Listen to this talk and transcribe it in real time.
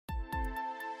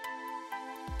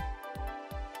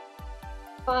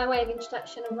By way of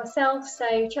introduction of myself,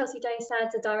 so Chelsea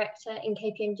Dosad, a director in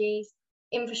KPMG's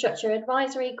Infrastructure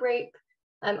Advisory Group.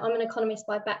 I'm an economist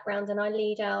by background and I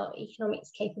lead our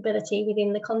economics capability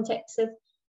within the context of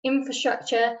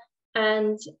infrastructure,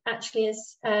 and actually,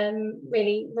 as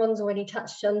really Ron's already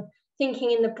touched on,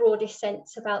 thinking in the broadest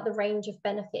sense about the range of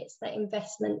benefits that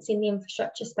investments in the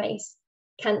infrastructure space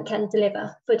can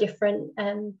deliver for different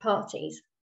parties.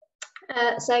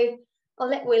 So I'll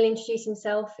let Will introduce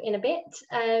himself in a bit,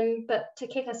 but to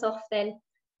kick us off then,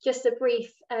 just a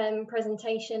brief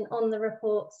presentation on the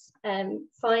report's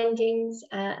findings,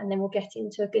 and then we'll get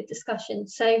into a good discussion.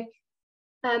 So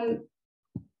let's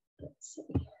see.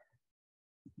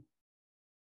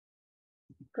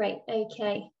 Great,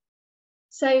 okay.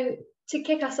 So to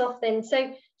kick us off then,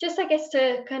 so just I guess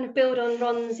to kind of build on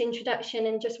Ron's introduction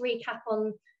and just recap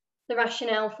on the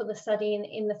rationale for the study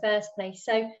in the first place.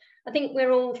 So I think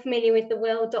we're all familiar with the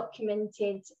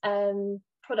well-documented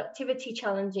productivity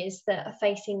challenges that are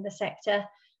facing the sector,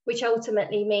 which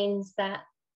ultimately means that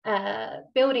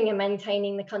building and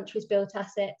maintaining the country's built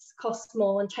assets costs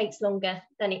more and takes longer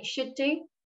than it should do.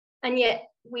 And yet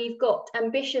we've got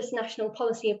ambitious national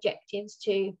policy objectives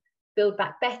to build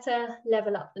back better,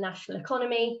 level up the national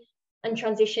economy, and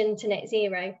transition to net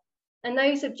zero. And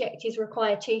those objectives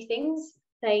require two things.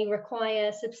 They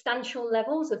require substantial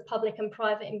levels of public and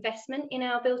private investment in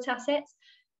our built assets,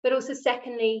 but also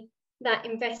secondly, that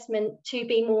investment to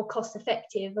be more cost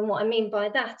effective. And what I mean by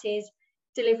that is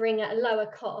delivering at a lower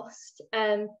cost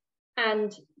and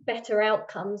better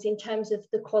outcomes in terms of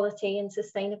the quality and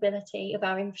sustainability of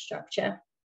our infrastructure.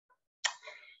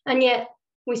 And yet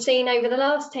we've seen over the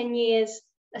last 10 years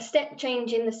a step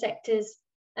change in the sector's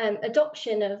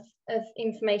adoption of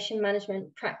information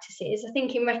management practices. I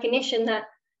think in recognition that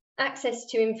access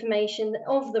to information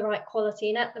of the right quality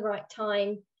and at the right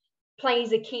time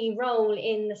plays a key role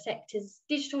in the sector's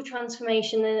digital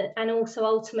transformation and also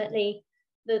ultimately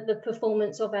the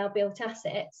performance of our built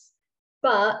assets.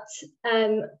 But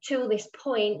till this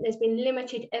point, there's been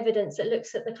limited evidence that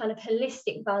looks at the kind of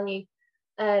holistic value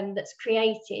that's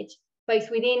created both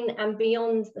within and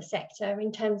beyond the sector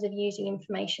in terms of using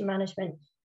information management.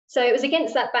 So it was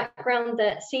against that background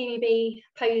that CVB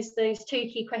posed those two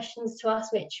key questions to us,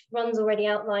 which Ron's already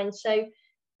outlined. So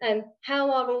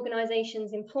how are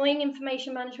organisations employing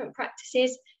information management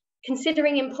practices,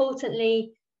 considering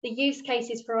importantly the use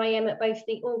cases for IM at both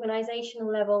the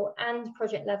organisational level and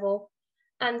project level,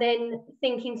 and then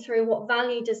thinking through what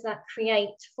value does that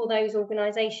create for those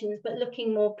organisations, but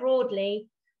looking more broadly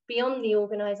beyond the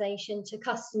organisation to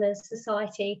customers,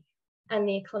 society and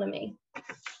the economy.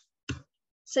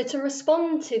 So to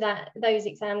respond to those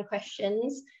exam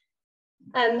questions,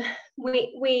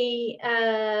 we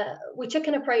took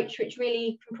an approach which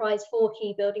really comprised four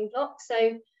key building blocks.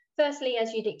 So firstly,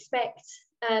 as you'd expect,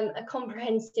 a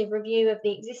comprehensive review of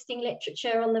the existing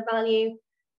literature on the value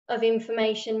of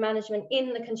information management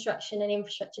in the construction and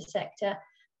infrastructure sector,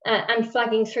 and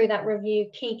flagging through that review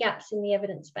key gaps in the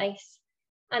evidence base,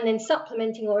 and then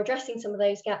supplementing or addressing some of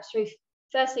those gaps through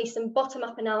firstly some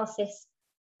bottom-up analysis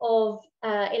of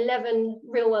 11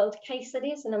 real-world case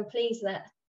studies, and I'm pleased that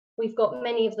we've got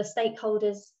many of the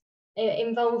stakeholders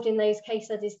involved in those case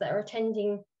studies that are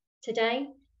attending today,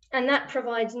 and that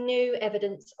provides new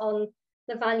evidence on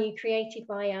the value created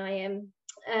by IM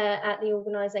at the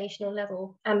organisational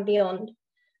level and beyond.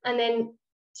 And then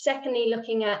secondly,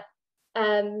 looking at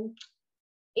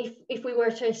if we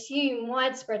were to assume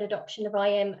widespread adoption of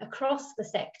IM across the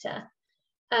sector,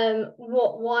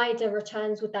 what wider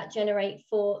returns would that generate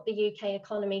for the UK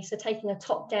economy? So taking a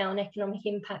top-down economic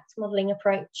impact modelling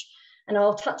approach, and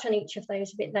I'll touch on each of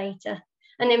those a bit later.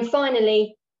 And then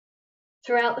finally,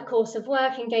 throughout the course of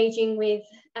work, engaging with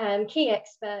key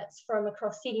experts from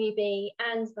across CWB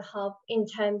and the Hub in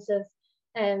terms of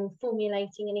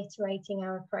formulating and iterating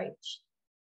our approach.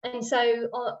 And so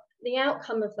the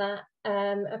outcome of that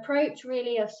approach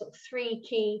really are sort of three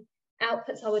key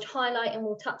outputs I would highlight, and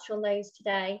we'll touch on those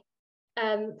today.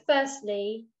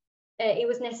 Firstly, it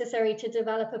was necessary to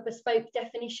develop a bespoke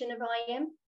definition of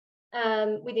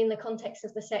IM within the context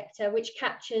of the sector, which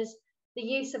captures the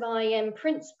use of IM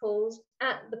principles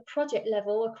at the project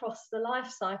level across the life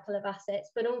cycle of assets,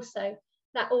 but also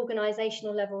that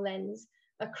organisational level lens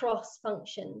across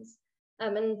functions.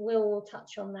 And we'll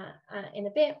touch on that in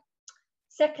a bit.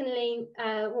 Secondly,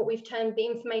 what we've termed the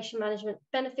information management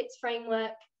benefits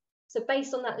framework. So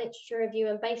based on that literature review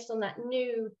and based on that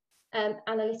new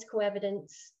analytical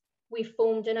evidence, we've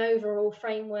formed an overall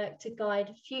framework to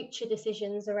guide future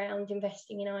decisions around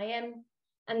investing in IM.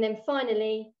 And then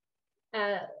finally,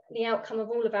 the outcome of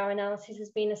all of our analysis has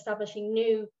been establishing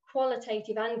new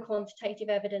qualitative and quantitative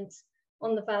evidence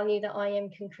on the value that IM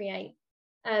can create.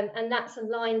 And that's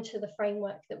aligned to the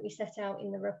framework that we set out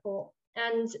in the report.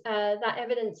 And that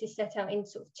evidence is set out in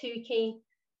sort of 2 key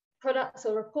products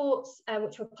or reports,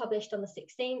 which were published on the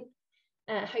 16th.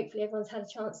 Hopefully everyone's had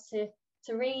a chance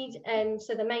to read.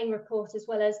 So the main report, as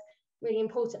well as, really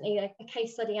importantly, a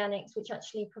case study annex, which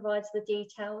actually provides the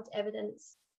detailed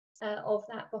evidence of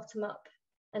that bottom-up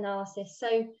analysis.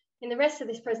 So in the rest of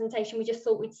this presentation, we just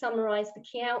thought we'd summarise the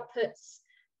key outputs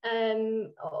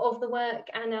of the work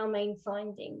and our main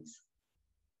findings.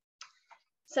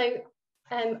 So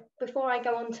before I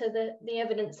go on to the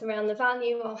evidence around the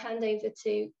value, I'll hand over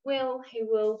to Will, who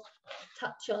will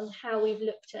touch on how we've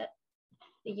looked at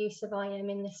the use of IM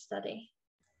in this study.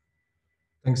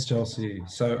 Thanks, Chelsea.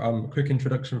 So quick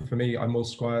introduction for me. I'm Will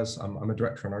Squires. I'm a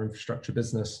director in our infrastructure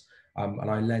business, and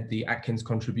I led the Atkins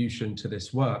contribution to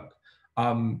this work.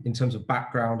 In terms of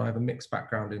background, I have a mixed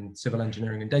background in civil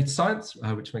engineering and data science,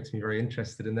 which makes me very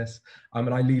interested in this.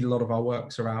 And I lead a lot of our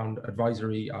works around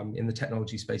advisory in the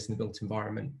technology space in the built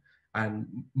environment, and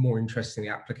more interestingly,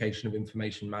 application of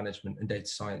information management and data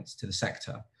science to the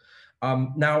sector.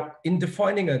 Now, in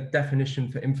defining a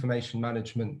definition for information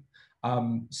management,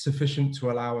 sufficient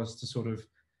to allow us to sort of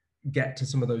get to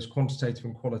some of those quantitative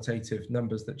and qualitative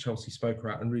numbers that Chelsea spoke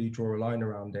about and really draw a line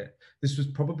around it. This was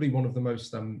probably one of the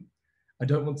most, I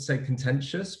don't want to say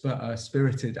contentious, but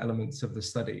spirited elements of the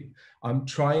study. I'm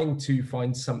trying to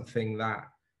find something that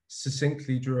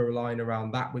succinctly drew a line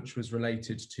around that which was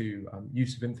related to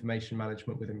use of information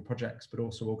management within projects, but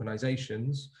also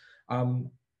organizations,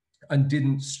 and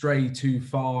didn't stray too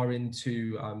far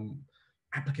into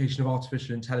application of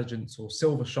artificial intelligence or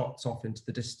silver shots off into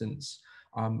the distance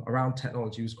around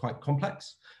technology. Was quite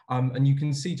complex. And you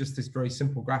can see just this very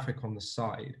simple graphic on the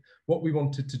side. What we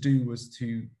wanted to do was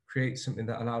to create something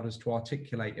that allowed us to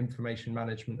articulate information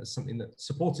management as something that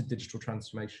supported digital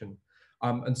transformation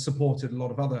and supported a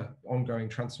lot of other ongoing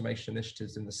transformation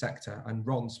initiatives in the sector. And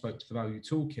Ron spoke to the value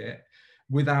toolkit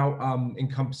without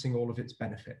encompassing all of its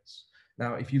benefits.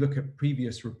 Now, if you look at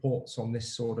previous reports on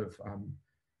this sort of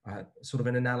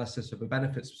an analysis of a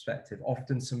benefits perspective,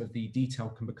 often some of the detail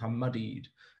can become muddied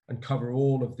and cover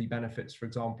all of the benefits, for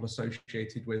example,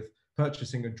 associated with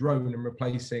purchasing a drone and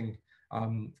replacing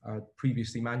a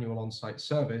previously manual on-site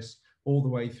service, all the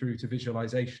way through to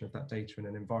visualization of that data in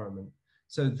an environment.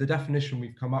 So the definition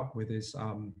we've come up with is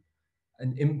an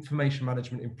information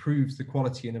management improves the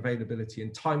quality and availability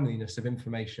and timeliness of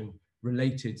information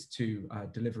related to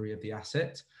delivery of the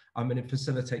asset, and it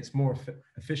facilitates more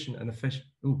efficient and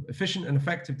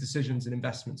effective decisions and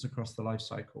investments across the life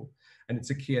cycle, and it's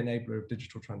a key enabler of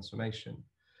digital transformation.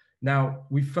 Now,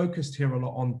 we've focused here a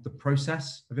lot on the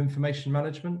process of information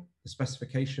management, the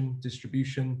specification,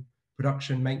 distribution,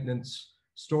 production, maintenance,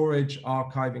 storage,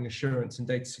 archiving, assurance, and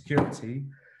data security,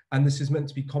 and this is meant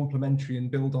to be complementary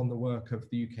and build on the work of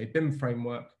the UK BIM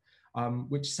framework,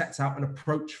 which sets out an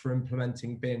approach for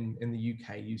implementing BIM in the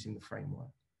UK using the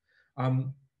framework.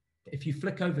 If you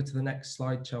flick over to the next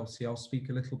slide, Chelsea, I'll speak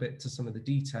a little bit to some of the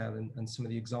detail and some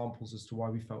of the examples as to why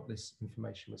we felt this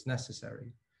information was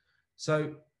necessary.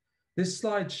 So this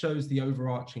slide shows the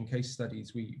overarching case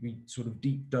studies we sort of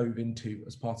deep dove into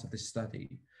as part of this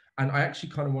study. And I actually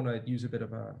kind of want to use a bit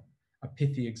of a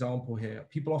pithy example here.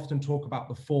 People often talk about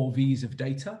the 4 V's of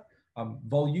data: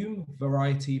 volume,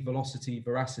 variety, velocity,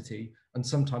 veracity, and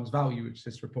sometimes value, which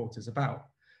this report is about.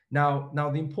 Now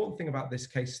the important thing about this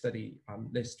case study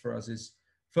list for us is,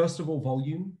 first of all,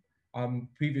 volume.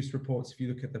 Previous reports, if you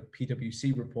look at the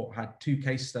PwC report, had 2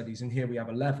 case studies, and here we have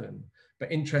 11.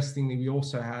 But interestingly, we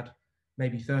also had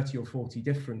maybe 30 or 40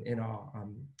 different in our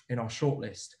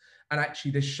shortlist. And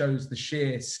actually, this shows the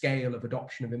sheer scale of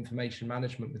adoption of information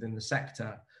management within the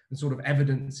sector, and sort of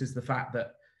evidences the fact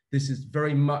that this is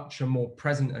very much a more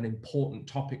present and important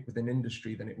topic within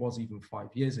industry than it was even 5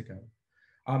 years ago.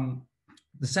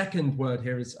 The second word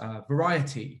here is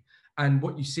variety. And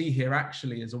what you see here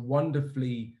actually is a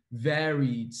wonderfully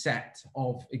varied set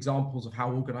of examples of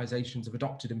how organizations have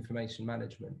adopted information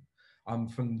management,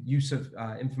 from use of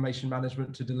information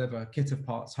management to deliver kit of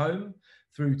parts home,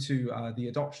 through to the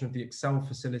adoption of the Excel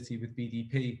facility with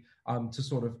BDP to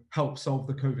sort of help solve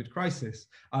the COVID crisis.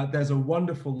 There's a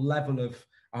wonderful level of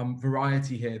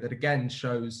variety here that again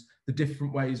shows the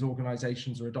different ways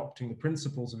organizations are adopting the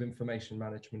principles of information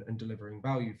management and delivering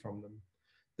value from them.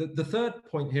 The third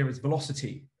point here is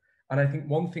velocity. And I think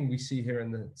one thing we see here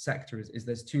in the sector is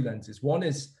there's 2 lenses. One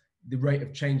is the rate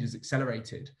of change is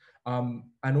accelerated,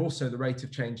 and also the rate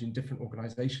of change in different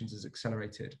organizations is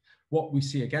accelerated. What we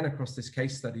see again across this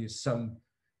case study is some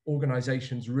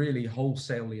organizations really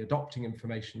wholesalely adopting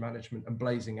information management and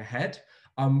blazing ahead,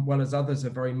 while as others are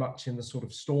very much in the sort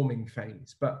of storming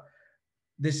phase. But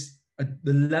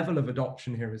the level of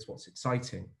adoption here is what's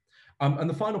exciting. And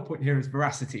the final point here is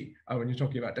veracity when you're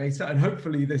talking about data. And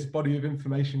hopefully this body of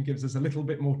information gives us a little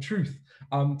bit more truth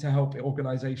to help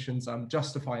organizations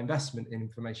justify investment in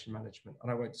information management.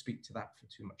 And I won't speak to that for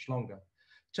too much longer.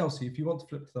 Chelsea, if you want to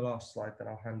flip to the last slide, then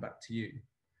I'll hand back to you.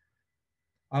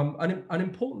 An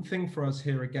important thing for us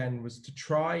here again was to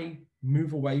try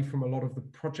move away from a lot of the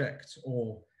project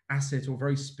or asset or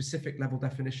very specific level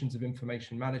definitions of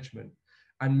information management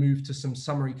and move to some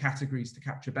summary categories to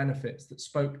capture benefits that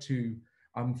spoke to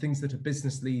things that a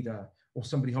business leader or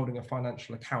somebody holding a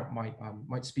financial account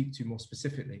might speak to more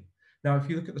specifically. Now, if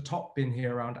you look at the top bin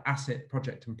here around asset,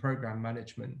 project and program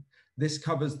management, this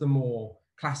covers the more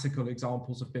classical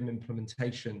examples of BIM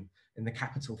implementation in the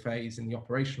capital phase, in the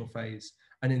operational phase,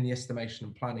 and in the estimation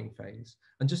and planning phase.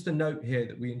 And just a note here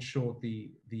that we ensured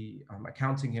the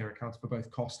accounting here accounts for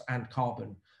both cost and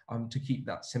carbon to keep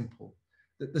that simple.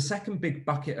 The second big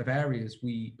bucket of areas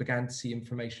we began to see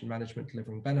information management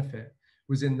delivering benefit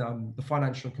was in the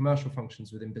financial and commercial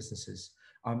functions within businesses,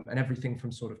 and everything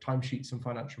from sort of timesheets and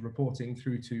financial reporting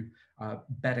through to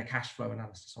better cash flow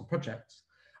analysis on projects.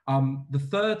 The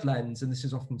third lens, and this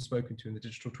is often spoken to in the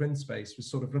digital twin space, was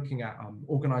sort of looking at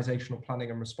organizational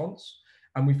planning and response.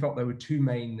 And we felt there were two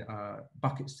main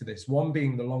buckets to this, one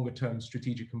being the longer term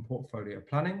strategic and portfolio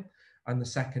planning, and the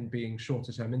second being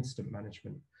shorter term incident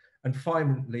management. And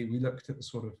finally, we looked at the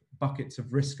sort of buckets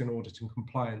of risk and audit and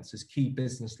compliance as key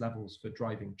business levels for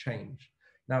driving change.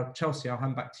 Now, Chelsea, I'll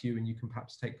hand back to you and you can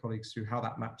perhaps take colleagues through how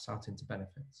that maps out into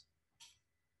benefits.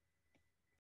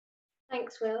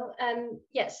 Thanks, Will.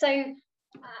 So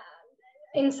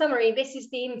in summary, this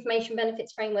is the information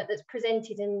benefits framework that's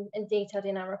presented and detailed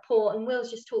in our report. And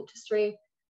Will's just talked us through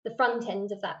the front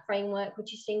end of that framework,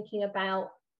 which is thinking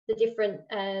about the different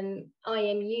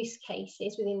IM use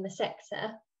cases within the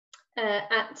sector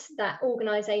at that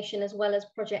organisation as well as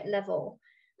project level.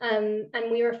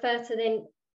 And we refer to then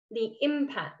the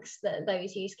impacts that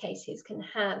those use cases can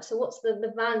have. So what's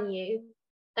the value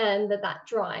that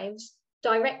drives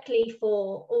directly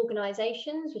for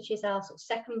organisations, which is our sort of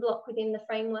second block within the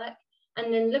framework,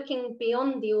 and then looking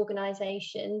beyond the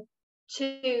organisation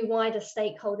to wider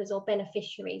stakeholders or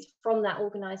beneficiaries from that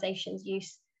organisation's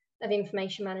use of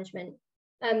information management.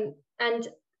 And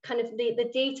kind of the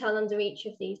detail under each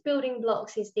of these building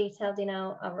blocks is detailed in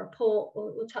our report.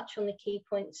 We'll touch on the key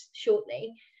points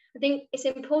shortly. I think it's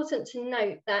important to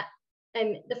note that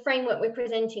the framework we're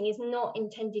presenting is not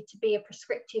intended to be a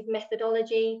prescriptive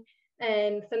methodology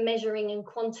for measuring and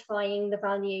quantifying the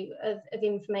value of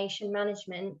information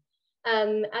management.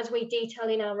 As we detail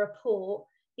in our report,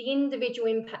 the individual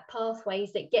impact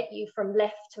pathways that get you from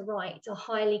left to right are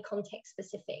highly context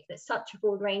specific. There's such a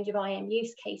broad range of IM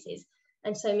use cases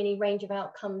and so many range of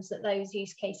outcomes that those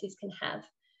use cases can have.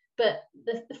 But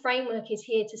the framework is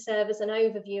here to serve as an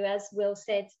overview, as Will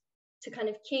said, to kind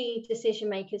of key decision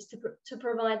makers to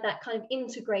provide that kind of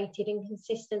integrated and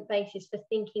consistent basis for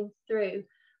thinking through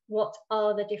what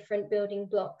are the different building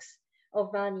blocks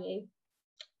of value.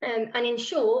 And in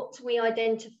short, we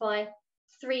identify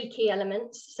three key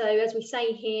elements. So as we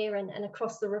say here and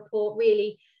across the report,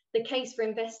 really the case for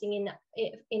investing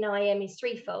in IM is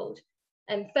threefold.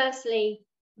 Firstly,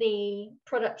 the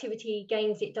productivity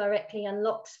gains it directly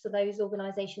unlocks for those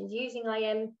organisations using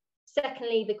IM.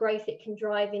 Secondly, the growth it can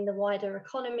drive in the wider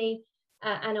economy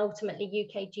and ultimately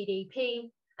UK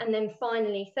GDP. And then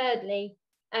finally, thirdly,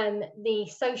 the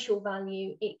social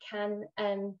value it can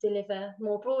deliver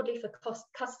more broadly for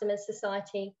customers,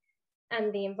 society,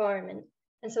 and the environment.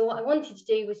 And so what I wanted to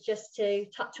do was just to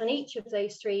touch on each of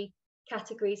those three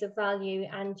categories of value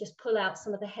and just pull out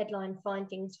some of the headline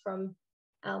findings from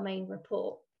our main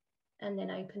report and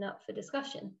then open up for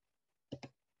discussion.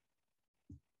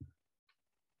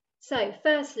 So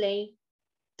firstly,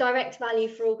 direct value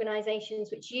for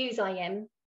organisations which use IM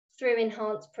through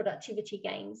enhanced productivity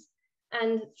gains.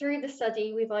 And through the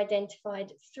study, we've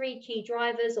identified three key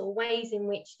drivers or ways in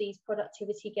which these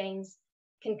productivity gains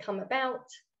can come about.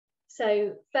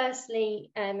 So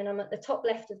firstly, and I'm at the top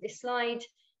left of this slide,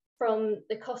 from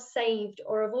the cost saved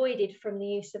or avoided from the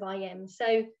use of IM.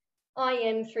 So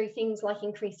IM, through things like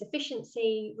increased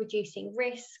efficiency, reducing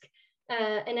risk,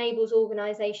 enables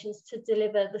organisations to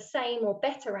deliver the same or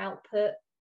better output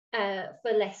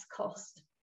for less cost.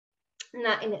 And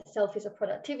that in itself is a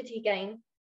productivity gain.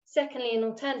 Secondly, an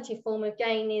alternative form of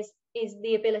gain is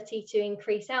the ability to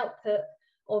increase output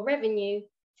or revenue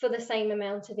for the same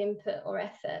amount of input or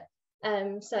effort.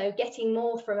 So getting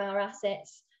more from our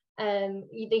assets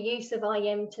the use of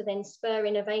IM to then spur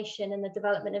innovation and the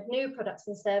development of new products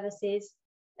and services,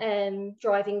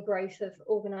 driving growth of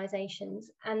organisations.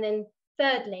 And then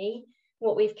thirdly,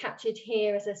 what we've captured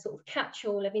here as a sort of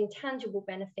catch-all of intangible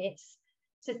benefits.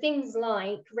 So things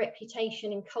like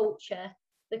reputation and culture,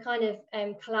 the kind of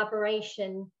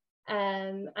collaboration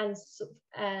and sort of,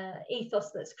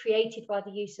 ethos that's created by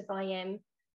the use of IM,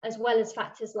 as well as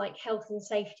factors like health and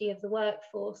safety of the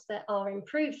workforce that are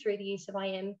improved through the use of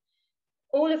IM.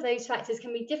 All of those factors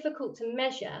can be difficult to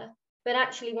measure, but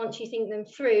actually once you think them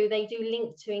through, they do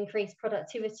link to increased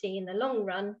productivity in the long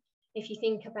run. If you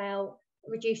think about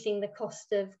reducing the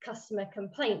cost of customer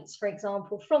complaints, for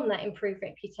example, from that improved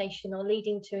reputation, or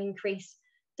leading to increased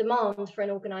demand for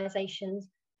an organisation's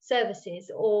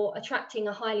services, or attracting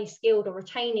a highly skilled or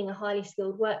retaining a highly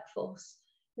skilled workforce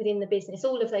within the business,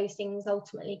 all of those things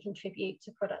ultimately contribute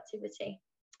to productivity.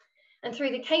 And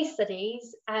through the case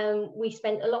studies, we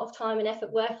spent a lot of time and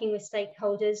effort working with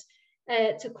stakeholders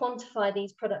to quantify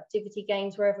these productivity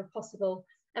gains wherever possible.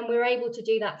 And we were able to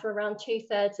do that for around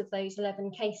 2/3 of those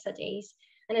 11 case studies.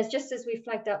 And just as we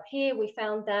flagged up here, we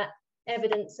found that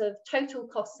evidence of total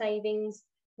cost savings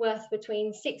worth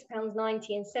between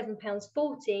 £6.90 and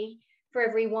 £7.40 for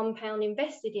every £1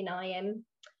 invested in IM.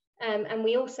 And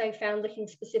we also found, looking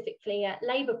specifically at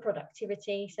labour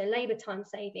productivity, so labour time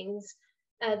savings,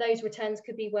 those returns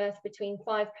could be worth between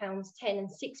 £5.10 and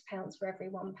 £6 for every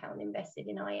 £1 invested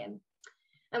in IM.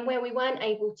 And where we weren't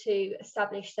able to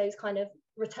establish those kind of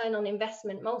return on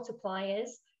investment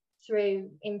multipliers through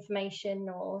information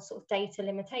or sort of data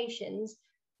limitations,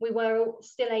 we were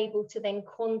still able to then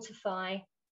quantify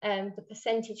the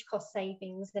percentage cost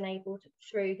savings enabled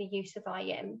through the use of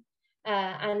IM,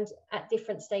 and at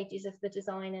different stages of the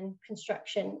design and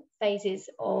construction phases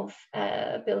of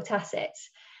built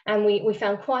assets. And we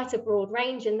found quite a broad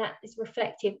range, and that is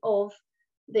reflective of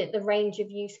the range of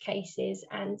use cases,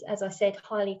 and as I said,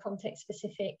 highly context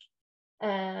specific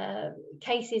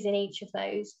cases in each of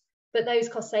those. But those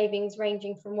cost savings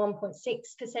ranging from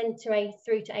 1.6%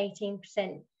 through to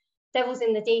 18%. Devil's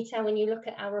in the detail when you look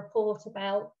at our report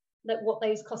about what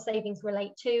those cost savings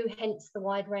relate to, hence the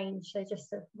wide range. So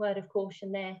just a word of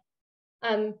caution there.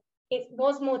 It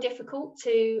was more difficult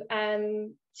to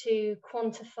quantify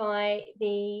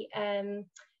the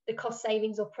cost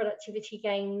savings or productivity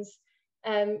gains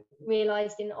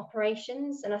realised in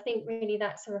operations, and I think really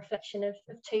that's a reflection of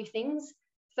two things.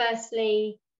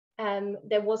 Firstly,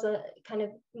 there was a kind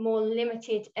of more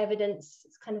limited evidence,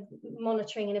 kind of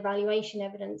monitoring and evaluation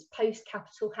evidence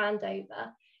post-capital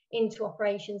handover into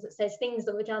operations that says things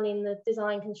that were done in the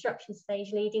design construction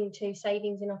stage leading to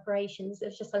savings in operations.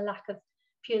 There's just a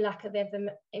pure lack of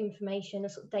information, a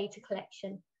sort of data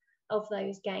collection of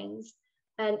those gains.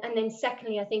 And then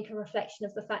secondly, I think a reflection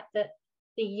of the fact that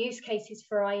the use cases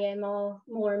for IM are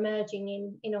more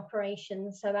emerging in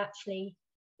operations. So actually,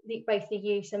 both the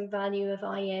use and value of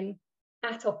IM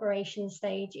at operation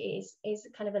stage is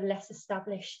kind of a less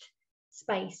established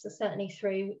space, so certainly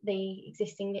through the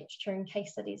existing literature and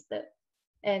case studies that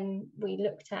we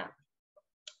looked at.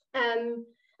 And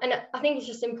I think it's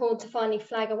just important to finally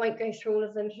flag, I won't go through all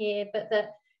of them here, but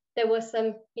that there was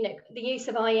some, the use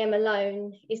of IM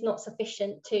alone is not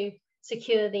sufficient to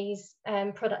secure these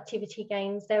productivity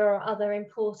gains. There are other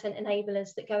important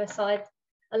enablers that go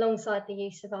alongside the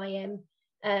use of IM,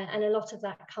 and a lot of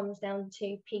that comes down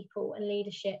to people and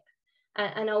leadership.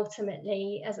 And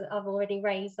ultimately, as I've already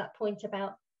raised, that point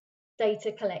about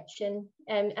data collection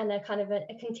and a kind of a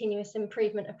continuous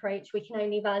improvement approach. We can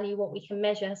only value what we can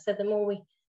measure. So the more we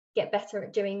get better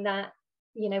at doing that,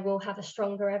 we'll have a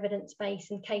stronger evidence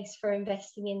base and case for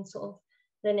investing in sort of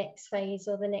the next phase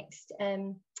or the next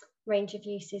range of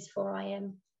uses for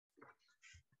IM.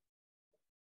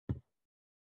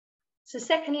 So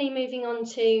secondly, moving on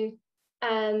to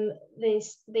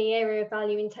the area of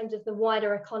value in terms of the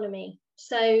wider economy.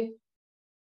 So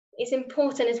it's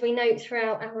important, as we note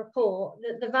throughout our report,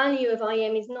 that the value of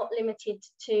IM is not limited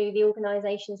to the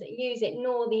organisations that use it,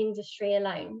 nor the industry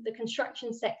alone. The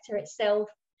construction sector itself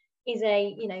is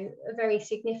a very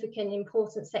significant,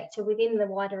 important sector within the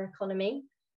wider economy,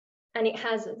 and it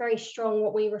has very strong,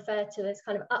 what we refer to as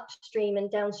kind of upstream and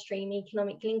downstream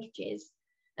economic linkages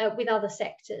with other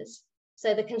sectors.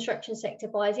 So the construction sector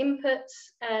buys inputs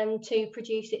to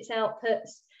produce its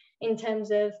outputs in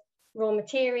terms of raw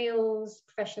materials,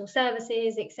 professional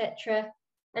services, etc.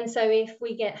 And so if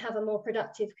we have a more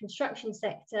productive construction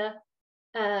sector,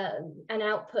 and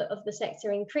output of the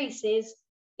sector increases,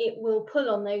 it will pull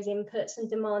on those inputs and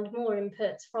demand more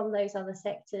inputs from those other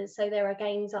sectors. So there are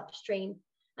gains upstream.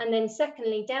 And then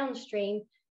secondly, downstream,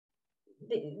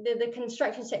 the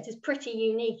construction sector is pretty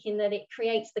unique in that it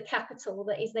creates the capital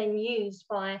that is then used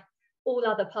by all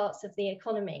other parts of the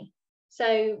economy.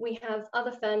 So we have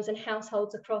other firms and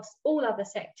households across all other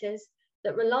sectors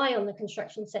that rely on the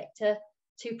construction sector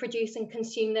to produce and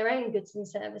consume their own goods and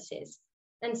services.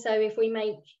 And so if we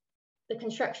make the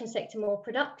construction sector more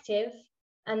productive,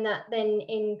 and that then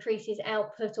increases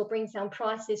output or brings down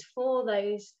prices for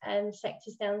those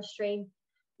sectors downstream,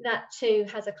 that too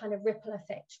has a kind of ripple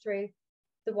effect through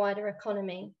the wider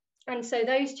economy. And so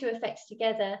those two effects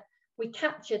together, we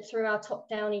captured through our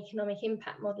top-down economic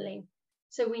impact modelling.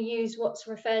 So we use what's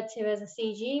referred to as a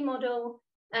CGE model,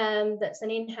 that's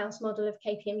an in-house model of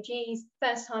KPMG's,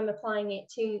 first time applying it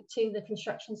to the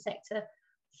construction sector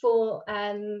for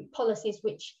policies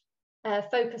which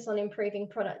focus on improving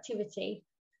productivity.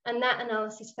 And that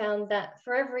analysis found that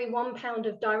for every £1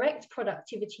 of direct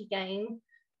productivity gain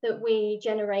that we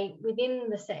generate within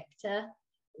the sector,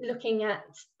 looking at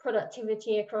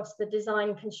productivity across the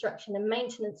design, construction and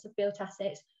maintenance of built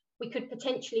assets, we could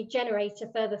potentially generate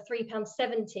a further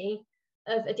 £3.70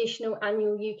 of additional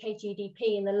annual UK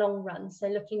GDP in the long run, so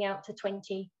looking out to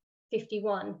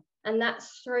 2051. And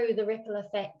that's through the ripple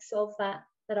effects of that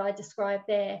I described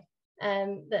there,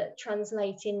 that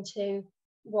translate into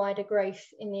wider growth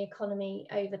in the economy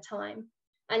over time.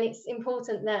 And it's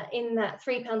important that in that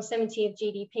 £3.70 of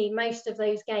GDP, most of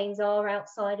those gains are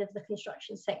outside of the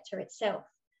construction sector itself.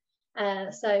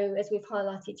 So as we've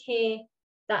highlighted here,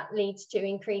 that leads to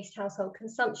increased household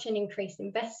consumption, increased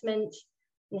investment,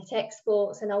 net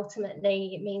exports, and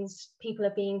ultimately it means people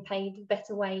are being paid a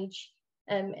better wage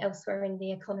elsewhere in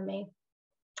the economy.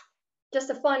 Just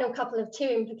a final couple of two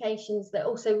implications that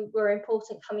also were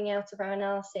important coming out of our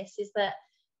analysis is that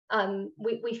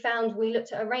we found, we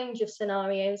looked at a range of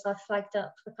scenarios. I flagged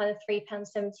up the kind of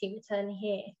 £3.70 return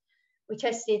here. We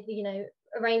tested,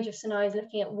 a range of scenarios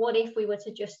looking at what if we were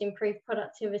to just improve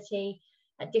productivity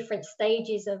at different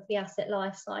stages of the asset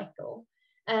life cycle.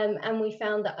 And we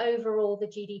found that overall the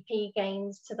GDP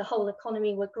gains to the whole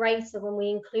economy were greater when we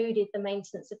included the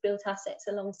maintenance of built assets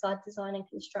alongside design and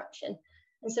construction.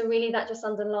 And so really that just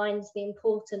underlines the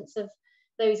importance of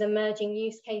those emerging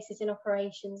use cases in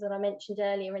operations that I mentioned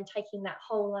earlier, and taking that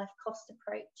whole life cost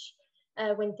approach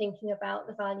when thinking about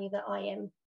the value that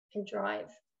IM can drive.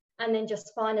 And then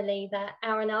just finally, that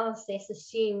our analysis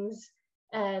assumes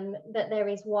that there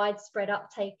is widespread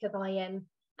uptake of IM,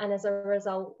 and as a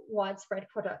result, widespread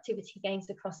productivity gains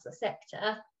across the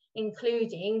sector,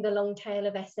 including the long tail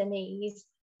of SMEs,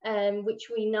 which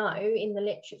we know in the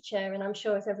literature, and I'm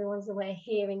sure as everyone's aware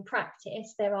here in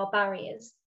practice, there are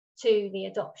barriers to the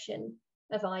adoption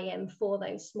of IM for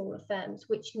those smaller firms,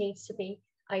 which needs to be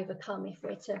overcome if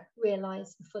we're to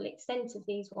realise the full extent of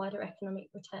these wider economic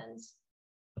returns.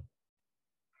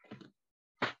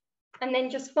 And then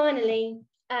just finally,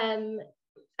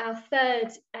 our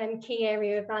third key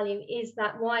area of value is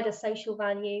that wider social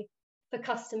value for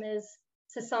customers,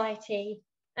 society,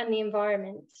 and the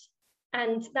environment.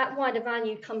 And that wider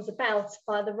value comes about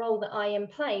by the role that IM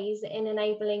plays in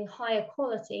enabling higher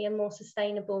quality and more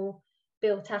sustainable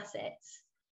built assets.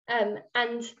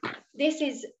 And this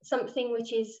is something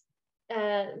which is,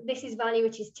 this is value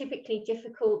which is typically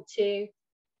difficult to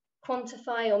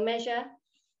quantify or measure.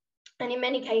 And in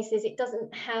many cases, it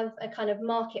doesn't have a kind of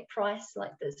market price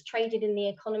like that's traded in the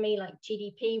economy, like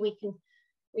GDP. We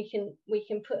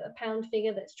can put a pound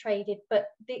figure that's traded, but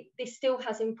this still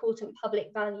has important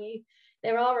public value.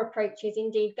 There are approaches,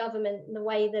 indeed government, the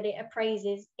way that it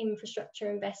appraises infrastructure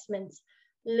investments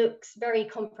looks very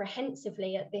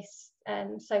comprehensively at this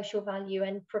social value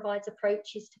and provides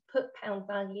approaches to put pound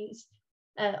values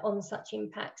on such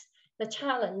impacts. The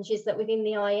challenge is that within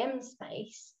the IM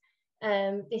space,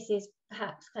 this is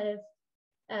perhaps kind of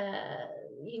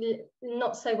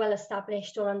not so well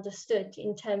established or understood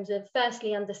in terms of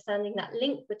firstly understanding that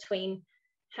link between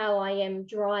how IM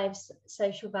drives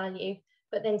social value,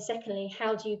 but then secondly,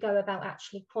 how do you go about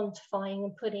actually quantifying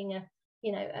and putting a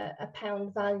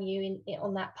pound value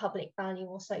on that public value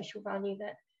or social value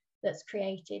that's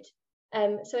created.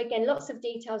 So again, lots of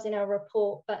details in our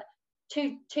report, but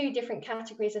two different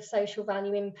categories of social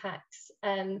value impacts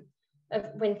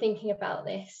when thinking about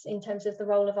this in terms of the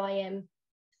role of IM.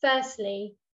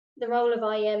 Firstly, the role of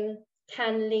IM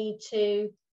can lead to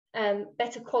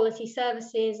better quality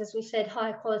services, as we said,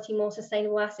 higher quality, more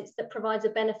sustainable assets that provides a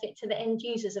benefit to the end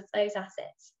users of those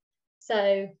assets.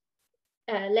 So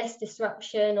less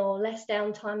disruption or less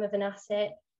downtime of an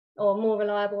asset, or more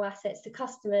reliable assets to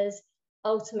customers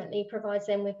ultimately provides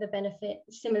them with the benefit.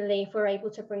 Similarly, if we're able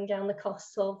to bring down the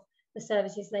costs of the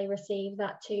services they receive,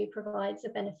 that too provides a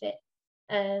benefit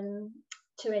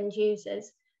to end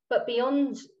users. But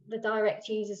beyond the direct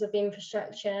users of the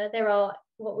infrastructure, there are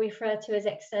what we refer to as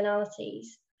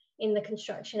externalities in the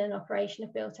construction and operation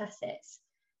of built assets.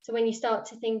 So when you start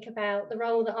to think about the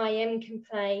role that IM can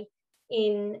play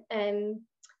in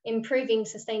improving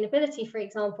sustainability, for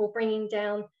example, bringing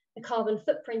down the carbon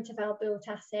footprint of our built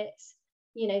assets,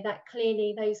 you know, that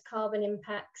clearly those carbon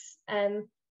impacts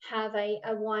have a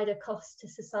wider cost to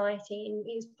society, and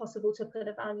it is possible to put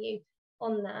a value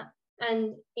on that.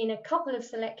 And in a couple of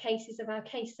select cases of our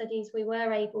case studies, we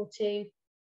were able to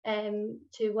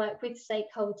work with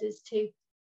stakeholders to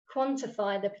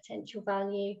quantify the potential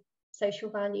value,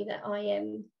 social value that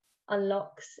IM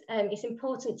unlocks. It's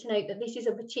important to note that this is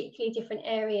a particularly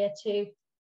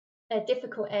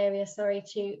difficult area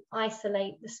to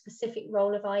isolate the specific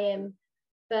role of IM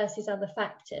versus other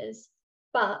factors.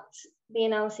 But the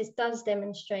analysis does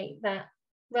demonstrate that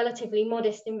relatively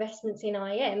modest investments in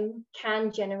IM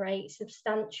can generate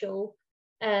substantial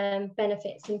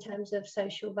benefits in terms of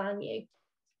social value.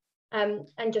 And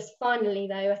just finally,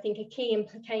 though, I think a key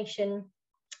implication,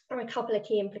 or a couple of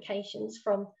key implications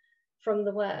from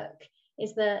the work,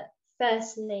 is that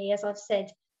firstly, as I've said,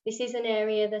 this is an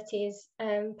area that is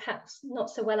perhaps not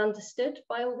so well understood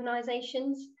by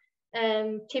organisations.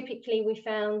 Typically, we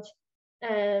found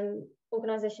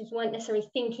organisations weren't necessarily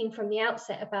thinking from the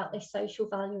outset about this social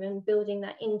value and building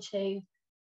that into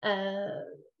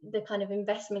the kind of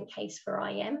investment case for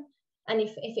IM. And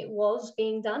if it was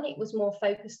being done, it was more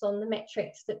focused on the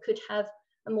metrics that could have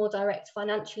a more direct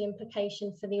financial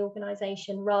implication for the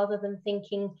organisation, rather than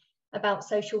thinking about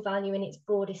social value in its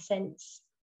broadest sense,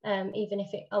 even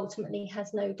if it ultimately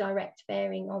has no direct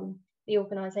bearing on the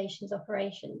organisation's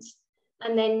operations.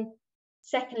 And then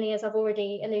secondly, as I've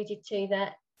already alluded to,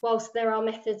 that whilst there are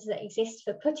methods that exist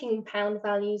for putting pound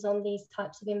values on these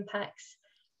types of impacts,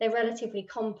 they're relatively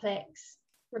complex,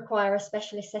 require a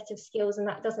specialist set of skills, and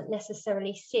that doesn't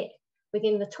necessarily sit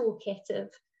within the toolkit of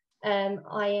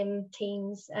IM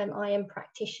teams, IM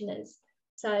practitioners.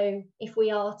 So if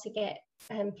we are to get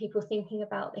people thinking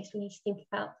about this, we need to think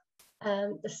about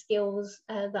the skills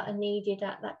that are needed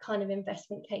at that kind of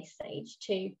investment case stage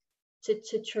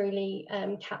to truly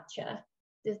capture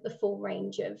the full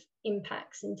range of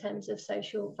impacts in terms of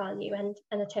social value,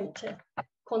 and attempt to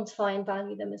quantify and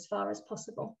value them as far as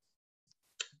possible.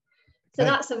 So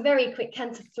that's a very quick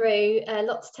canter through, a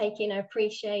lot to take in, I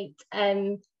appreciate.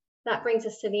 That brings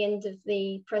us to the end of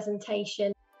the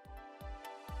presentation.